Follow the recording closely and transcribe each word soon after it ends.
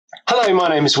Hello, my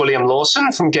name is William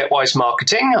Lawson from GetWise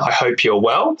Marketing. I hope you're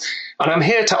well. And I'm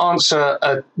here to answer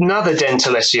another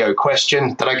dental SEO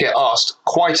question that I get asked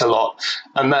quite a lot,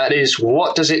 and that is,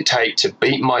 what does it take to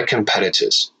beat my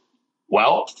competitors?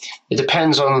 Well, it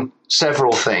depends on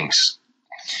several things.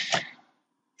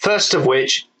 First of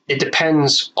which, it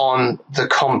depends on the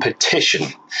competition.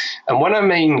 And when I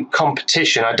mean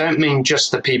competition, I don't mean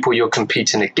just the people you're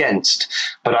competing against,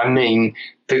 but I mean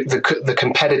the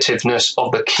competitiveness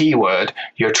of the keyword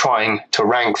you're trying to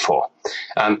rank for.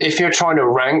 If you're trying to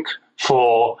rank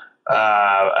for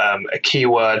a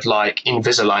keyword like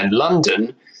Invisalign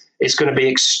London, it's going to be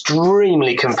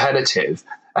extremely competitive,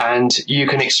 and you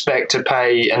can expect to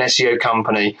pay an SEO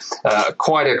company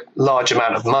quite a large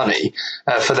amount of money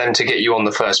for them to get you on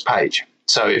the first page.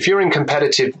 So if you're in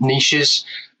competitive niches,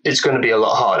 it's going to be a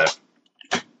lot harder.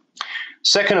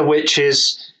 Second of which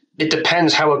is, it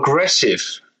depends how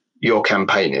aggressive your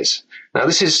campaign is. Now,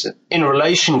 this is in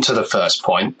relation to the first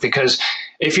point, because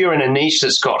if you're in a niche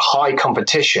that's got high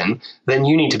competition, then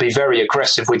you need to be very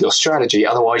aggressive with your strategy,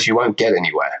 otherwise you won't get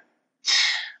anywhere.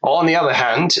 On the other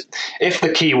hand, if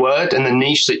the keyword and the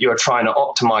niche that you're trying to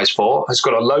optimize for has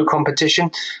got a low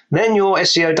competition, then your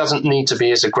SEO doesn't need to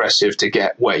be as aggressive to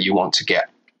get where you want to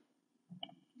get.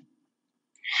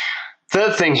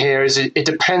 Third thing here is it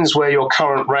depends where your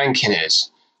current ranking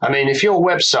is. I mean, if your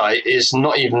website is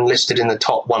not even listed in the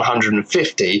top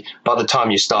 150 by the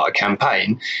time you start a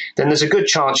campaign, then there's a good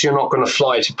chance you're not going to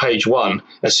fly to page one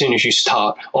as soon as you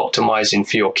start optimizing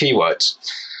for your keywords.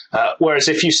 Whereas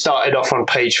if you started off on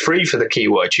page 3 for the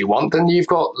keyword you want, then you've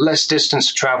got less distance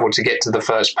to travel to get to the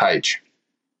first page.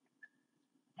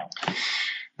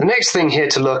 The next thing here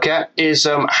to look at is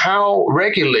how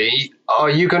regularly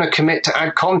are you going to commit to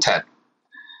add content?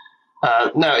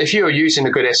 Now, if you are using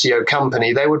a good SEO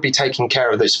company, they would be taking care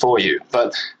of this for you.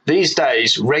 But these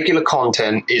days, regular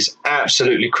content is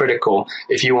absolutely critical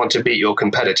if you want to beat your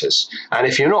competitors. And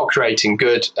if you're not creating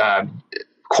good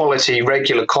quality,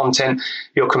 regular content,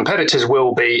 your competitors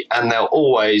will be, and they'll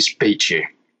always beat you.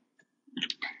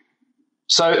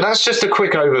 So that's just a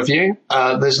quick overview.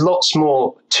 There's lots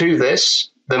more to this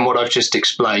than what I've just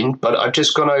explained, but I've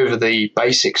just gone over the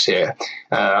basics here.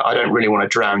 I don't really want to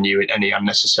drown you in any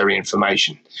unnecessary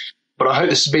information, but I hope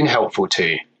this has been helpful to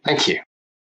you. Thank you.